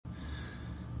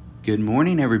Good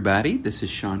morning, everybody. This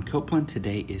is Sean Copeland.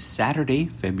 Today is Saturday,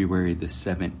 February the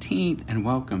 17th, and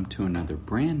welcome to another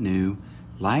brand new,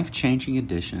 life-changing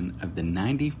edition of the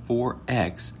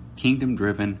 94X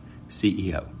Kingdom-Driven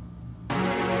CEO.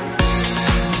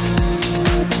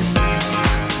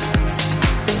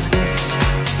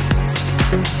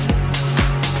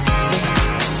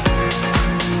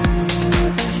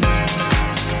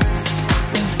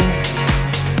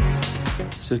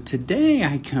 So today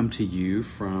I come to you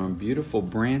from beautiful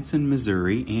Branson,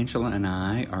 Missouri. Angela and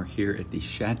I are here at the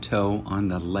Chateau on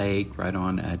the lake, right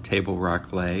on Table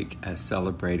Rock Lake,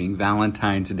 celebrating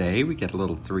Valentine's Day. We get a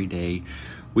little 3-day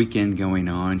weekend going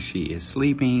on. She is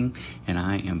sleeping and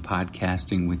I am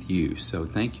podcasting with you. So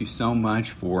thank you so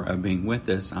much for being with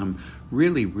us. I'm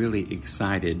really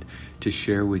excited to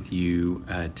share with you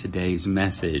today's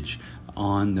message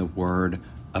on the word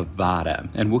Avodah.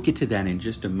 And we'll get to that in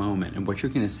just a moment. And what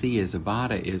you're going to see is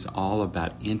Avodah is all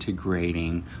about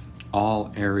integrating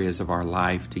all areas of our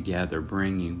life together,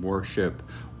 bringing worship,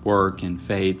 work, and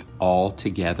faith all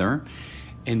together.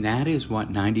 And that is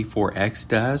what 94X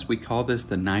does. We call this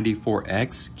the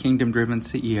 94X Kingdom-Driven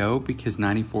CEO because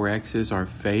 94X is our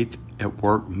faith at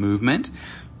work movement.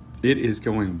 It is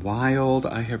going wild.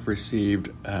 I have received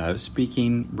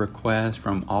speaking requests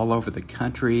from all over the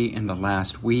country in the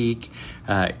last week.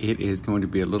 It is going to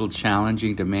be a little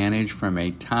challenging to manage from a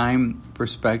time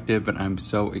perspective, but I'm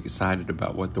so excited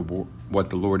about what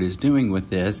the Lord is doing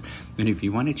with this. And if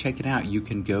you want to check it out, you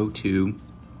can go to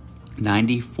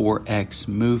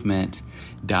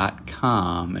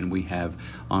 94xmovement.com, and we have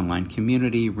online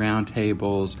community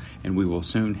roundtables, and we will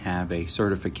soon have a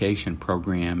certification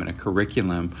program and a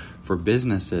curriculum for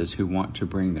businesses who want to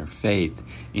bring their faith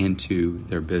into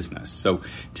their business. So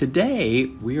today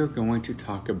we are going to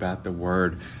talk about the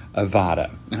word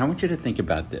Avodah, and I want you to think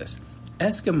about this.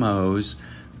 Eskimos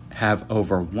have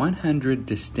over 100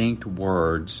 distinct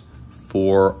words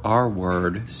for our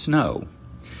word snow.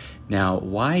 Now,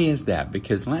 why is that?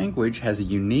 Because language has a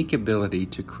unique ability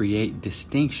to create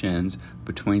distinctions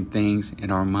between things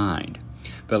in our mind.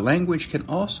 But language can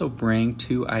also bring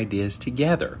two ideas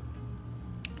together.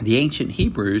 The ancient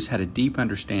Hebrews had a deep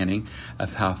understanding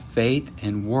of how faith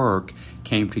and work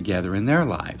came together in their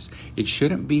lives. It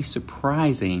shouldn't be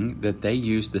surprising that they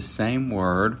used the same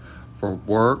word for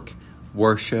work,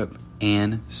 worship,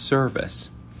 and service.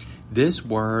 This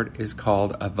word is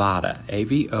called Avodah,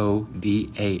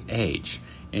 A-V-O-D-A-H,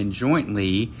 and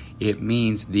jointly it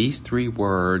means these three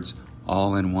words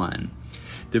all in one.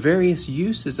 The various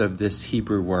uses of this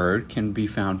Hebrew word can be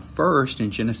found first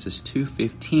in Genesis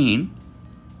 2:15.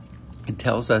 It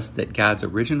tells us that God's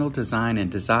original design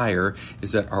and desire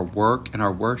is that our work and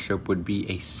our worship would be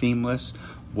a seamless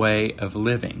way of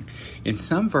living. In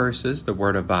some verses, the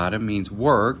word Avodah means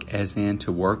work, as in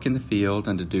to work in the field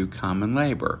and to do common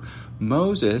labor.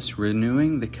 Moses,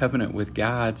 renewing the covenant with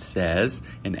God, says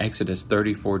in Exodus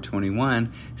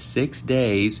 34:21, 6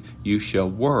 days you shall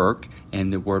work,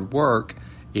 and the word work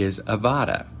is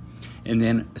Avodah. And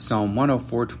then Psalm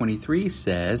 104:23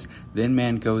 says, then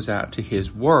man goes out to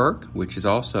his work, which is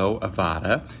also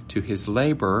Avodah, to his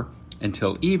labor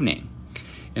until evening.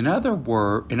 In other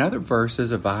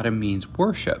verses, Avodah means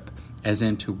worship, as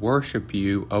in to worship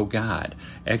you, O God.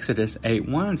 Exodus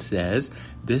 8:1 says,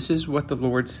 this is what the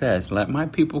Lord says, let my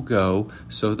people go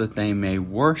so that they may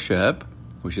worship,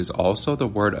 which is also the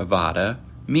word Avodah,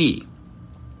 me.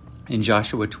 And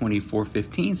Joshua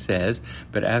 24:15 says,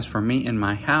 but as for me and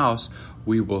my house,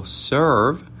 we will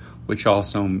serve, which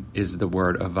also is the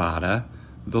word Avodah,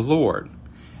 the Lord.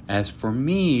 As for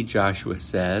me, Joshua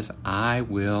says, I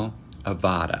will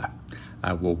Avodah.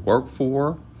 I will work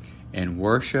for and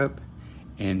worship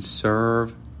and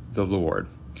serve the Lord.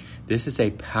 This is a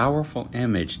powerful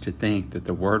image to think that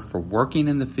the word for working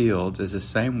in the fields is the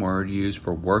same word used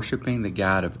for worshiping the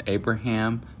God of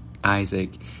Abraham,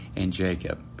 Isaac, and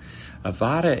Jacob.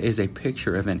 Avodah is a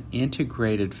picture of an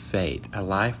integrated faith, a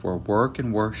life where work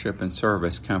and worship and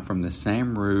service come from the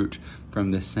same root,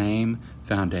 from the same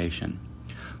foundation.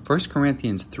 1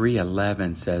 Corinthians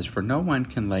 3:11 says, for no one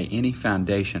can lay any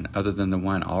foundation other than the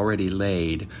one already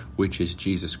laid, which is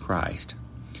Jesus Christ.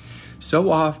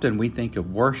 So often we think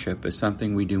of worship as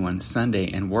something we do on Sunday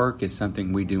and work as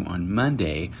something we do on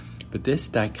Monday, but this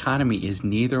dichotomy is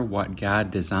neither what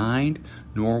God designed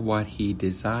nor what He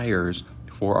desires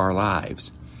for our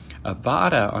lives.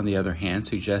 Avodah, on the other hand,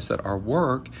 suggests that our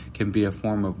work can be a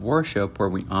form of worship where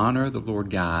we honor the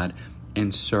Lord God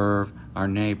and serve our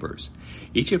neighbors.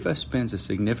 Each of us spends a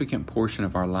significant portion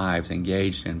of our lives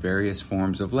engaged in various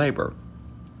forms of labor.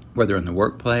 whether in the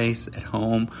workplace, at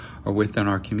home, or within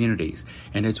our communities.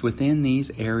 And it's within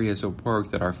these areas of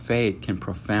work that our faith can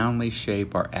profoundly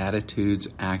shape our attitudes,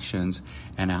 actions,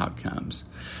 and outcomes.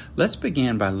 Let's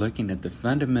begin by looking at the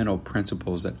fundamental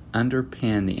principles that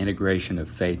underpin the integration of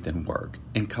faith and work.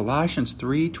 In Colossians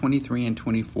 3:23 and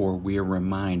 24, we are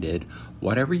reminded,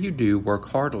 "Whatever you do, work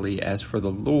heartily as for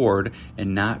the Lord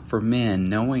and not for men,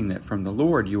 knowing that from the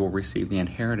Lord you will receive the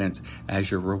inheritance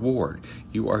as your reward.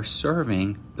 You are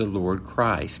serving the Lord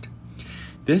Christ."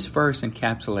 This verse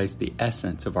encapsulates the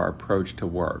essence of our approach to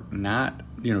work,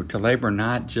 to labor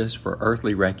not just for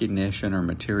earthly recognition or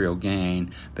material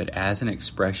gain, but as an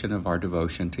expression of our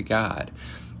devotion to God.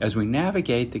 As we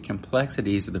navigate the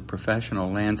complexities of the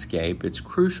professional landscape, it's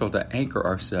crucial to anchor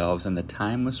ourselves in the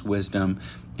timeless wisdom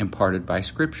imparted by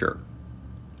Scripture.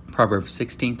 Proverbs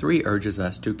 16:3 urges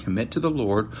us to commit to the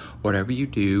Lord whatever you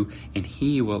do, and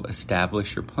He will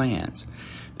establish your plans.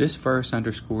 This verse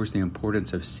underscores the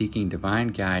importance of seeking divine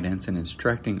guidance and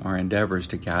instructing our endeavors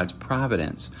to God's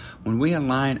providence. When we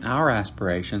align our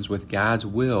aspirations with God's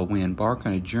will, we embark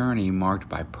on a journey marked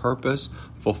by purpose,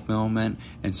 fulfillment,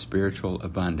 and spiritual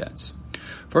abundance.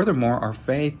 Furthermore, our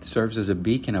faith serves as a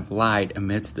beacon of light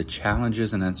amidst the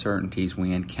challenges and uncertainties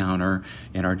we encounter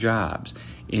in our jobs.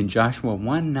 In Joshua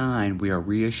 1:9, we are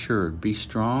reassured, "Be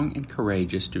strong and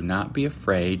courageous, do not be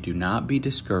afraid, do not be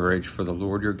discouraged, for the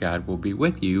Lord your God will be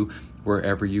with you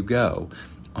wherever you go."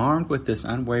 Armed with this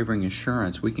unwavering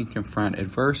assurance, we can confront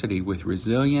adversity with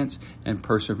resilience and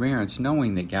perseverance,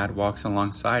 knowing that God walks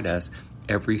alongside us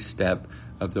every step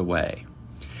of the way.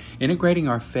 Integrating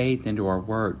our faith into our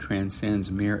work transcends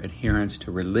mere adherence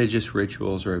to religious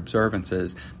rituals or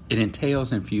observances. It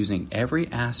entails infusing every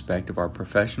aspect of our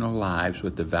professional lives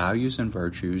with the values and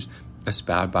virtues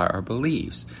espoused by our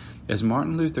beliefs. As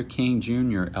Martin Luther King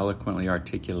Jr. eloquently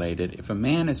articulated, if a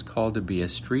man is called to be a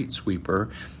street sweeper,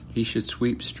 he should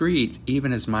sweep streets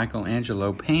even as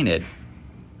Michelangelo painted,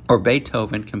 or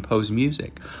Beethoven composed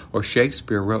music, or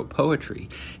Shakespeare wrote poetry.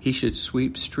 He should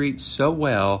sweep streets so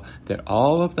well that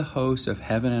all of the hosts of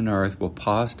heaven and earth will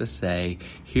pause to say,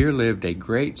 "Here lived a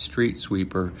great street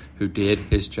sweeper who did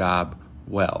his job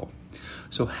well."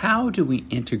 So how do we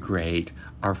integrate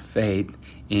our faith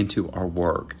into our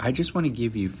work? I just want to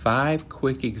give you 5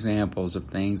 quick examples of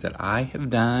things that I have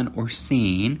done or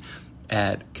seen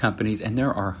at companies, and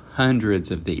there are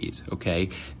hundreds of these, okay?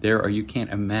 You can't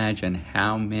imagine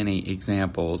how many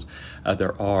examples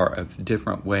there are of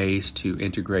different ways to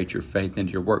integrate your faith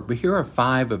into your work. But here are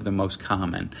 5 of the most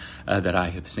common that I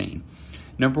have seen.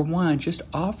 Number 1, just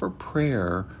offer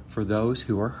prayer for those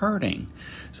who are hurting.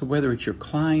 So whether it's your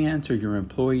clients or your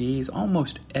employees,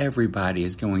 almost everybody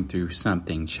is going through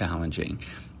something challenging.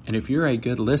 And if you're a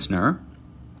good listener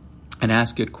and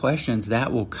ask good questions,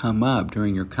 that will come up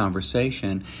during your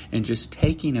conversation, and just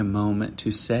taking a moment to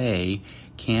say,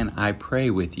 "Can I pray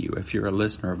with you?" If you're a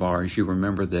listener of ours, you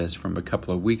remember this from a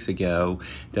couple of weeks ago,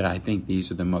 that I think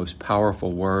these are the most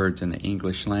powerful words in the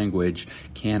English language.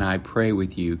 "Can I pray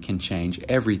with you?" can change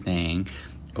everything.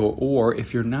 Or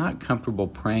if you're not comfortable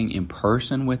praying in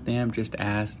person with them, just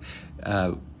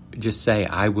say,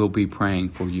 "I will be praying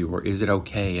for you," or "Is it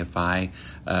okay if I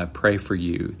pray for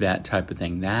you?" That type of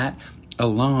thing. That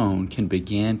alone can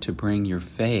begin to bring your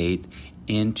faith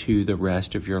into the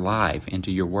rest of your life,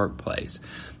 into your workplace.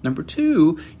 Number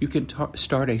 2, you can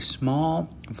start a small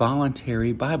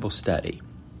voluntary Bible study.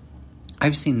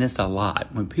 I've seen this a lot.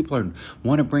 When people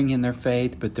want to bring in their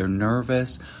faith, but they're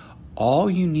nervous, all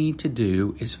you need to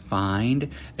do is find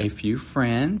a few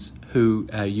friends who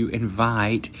you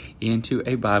invite into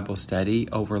a Bible study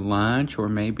over lunch or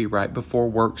maybe right before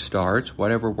work starts,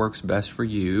 whatever works best for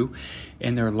you.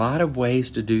 And there are a lot of ways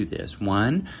to do this.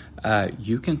 One,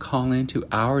 you can call into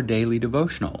our daily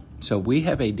devotional. So we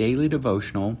have a daily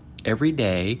devotional every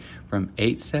day from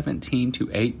 8:17 to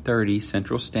 8:30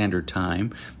 Central Standard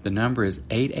Time. The number is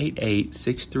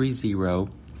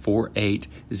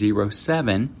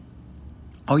 888-630-4807.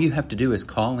 All you have to do is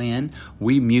call in.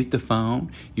 We mute the phone.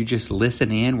 You just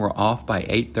listen in. We're off by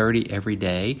 8:30 every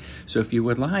day. So if you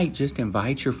would like, just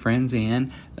invite your friends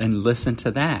in and listen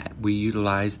to that. We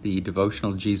utilize the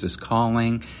devotional Jesus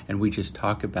Calling, and we just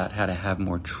talk about how to have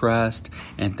more trust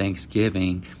and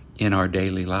thanksgiving in our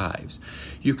daily lives.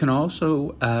 You can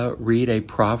also read a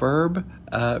proverb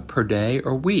per day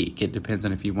or week. It depends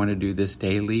on if you want to do this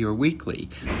daily or weekly.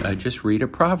 Just read a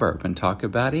proverb and talk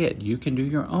about it. You can do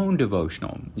your own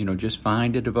devotional. Just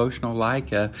find a devotional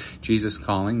like Jesus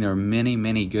Calling. There are many,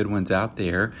 many good ones out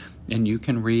there, and you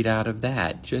can read out of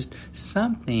that. Just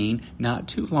something not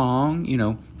too long,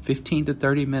 15 to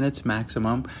 30 minutes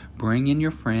maximum. Bring in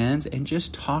your friends and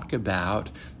just talk about,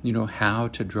 how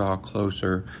to draw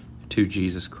closer to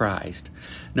Jesus Christ.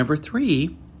 Number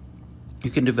 3, you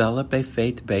can develop a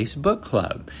faith-based book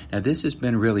club. Now, this has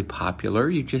been really popular.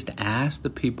 You just ask the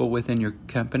people within your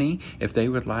company if they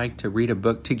would like to read a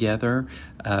book together,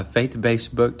 a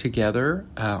faith-based book together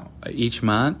each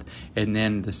month, and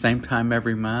then the same time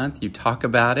every month, you talk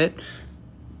about it,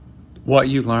 what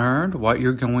you learned, what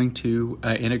you're going to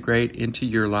integrate into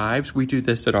your lives. We do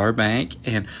this at our bank,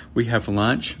 and we have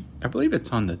lunch. I believe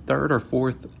it's on the 3rd or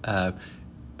 4th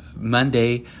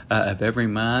Monday of every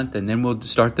month, and then we'll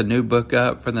start the new book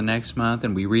up for the next month,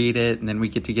 and we read it, and then we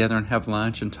get together and have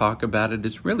lunch and talk about it.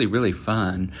 It's really, really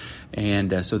fun,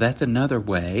 and so that's another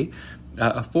way.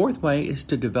 A 4th way is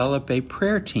to develop a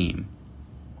prayer team.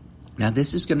 Now,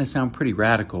 this is going to sound pretty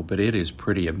radical, but it is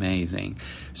pretty amazing.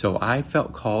 So I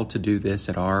felt called to do this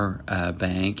at our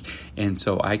bank, and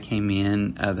so I came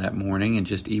in that morning and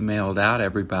just emailed out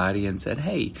everybody and said,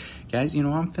 hey, guys,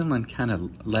 I'm feeling kind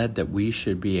of led that we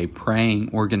should be a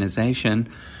praying organization.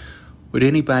 Would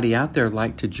anybody out there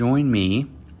like to join me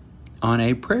on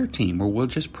a prayer team where we'll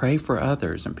just pray for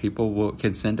others and people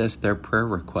can send us their prayer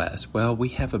requests? Well, we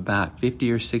have about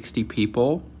 50 or 60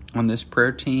 people on this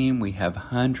prayer team. We have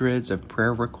hundreds of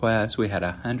prayer requests. We had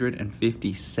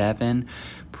 157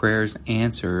 prayers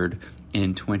answered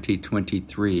in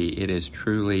 2023. It is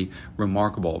truly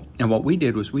remarkable. And what we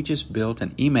did was we just built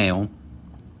an email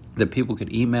that people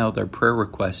could email their prayer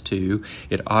request to.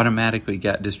 It automatically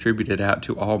got distributed out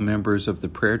to all members of the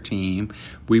prayer team.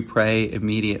 We pray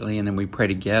immediately, and then we pray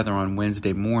together on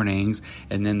Wednesday mornings.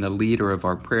 And then the leader of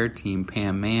our prayer team,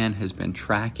 Pam Mann, has been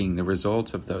tracking the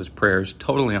results of those prayers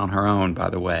totally on her own, by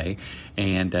the way.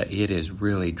 And it is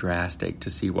really drastic to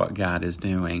see what God is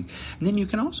doing. And then you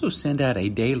can also send out a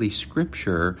daily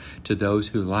scripture to those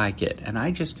who like it. And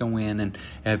I just go in and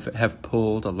have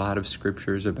pulled a lot of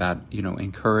scriptures about,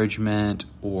 encouragement,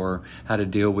 or how to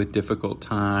deal with difficult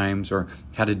times, or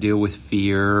how to deal with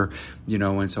fear,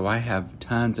 and so I have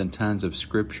tons and tons of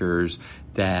scriptures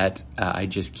that I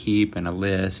just keep in a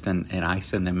list, and I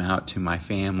send them out to my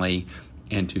family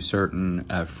and to certain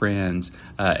friends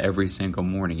every single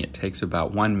morning. It takes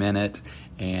about 1 minute,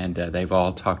 and they've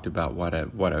all talked about what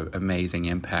a amazing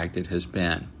impact it has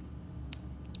been.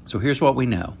 So here's what we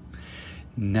know.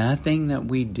 Nothing that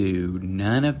we do,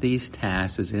 none of these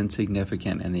tasks is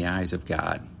insignificant in the eyes of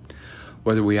God.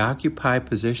 Whether we occupy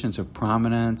positions of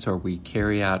prominence or we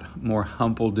carry out more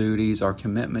humble duties, our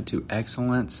commitment to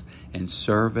excellence and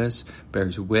service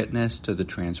bears witness to the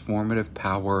transformative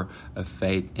power of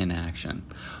faith in action.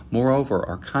 Moreover,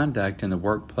 our conduct in the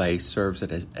workplace serves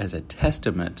as a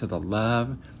testament to the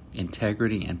love,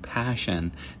 integrity, and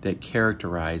passion that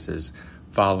characterizes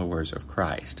followers of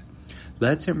Christ.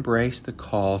 Let's embrace the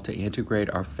call to integrate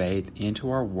our faith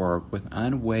into our work with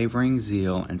unwavering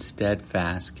zeal and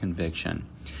steadfast conviction.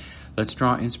 Let's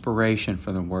draw inspiration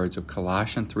from the words of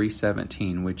Colossians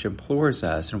 3:17, which implores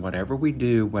us, in whatever we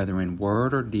do, whether in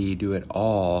word or deed, do it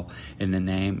all in the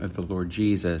name of the Lord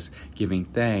Jesus, giving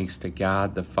thanks to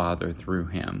God the Father through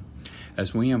him.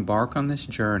 As we embark on this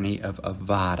journey of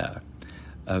Avodah,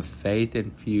 of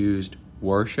faith-infused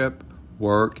worship,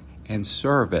 work, and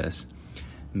service,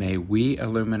 may we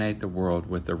illuminate the world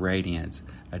with the radiance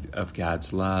of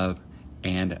God's love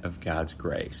and of God's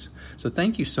grace. So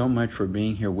thank you so much for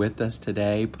being here with us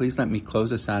today. Please let me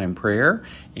close us out in prayer,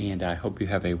 and I hope you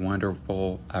have a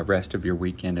wonderful rest of your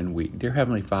weekend and week. Dear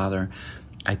Heavenly Father,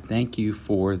 I thank you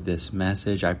for this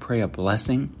message. I pray a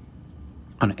blessing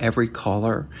on every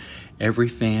caller, every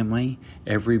family,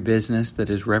 every business that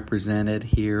is represented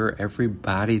here,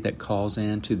 everybody that calls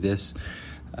into this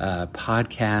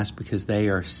podcast, because they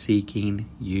are seeking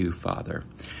you, Father.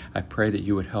 I pray that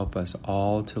you would help us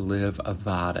all to live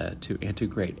Avodah, to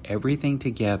integrate everything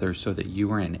together so that you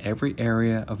are in every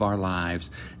area of our lives,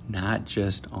 not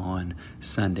just on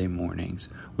Sunday mornings.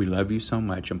 We love you so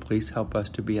much, and please help us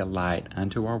to be a light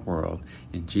unto our world.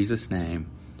 In Jesus' name,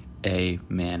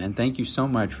 amen. And thank you so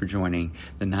much for joining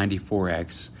the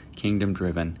 94X Kingdom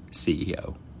Driven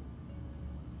CEO.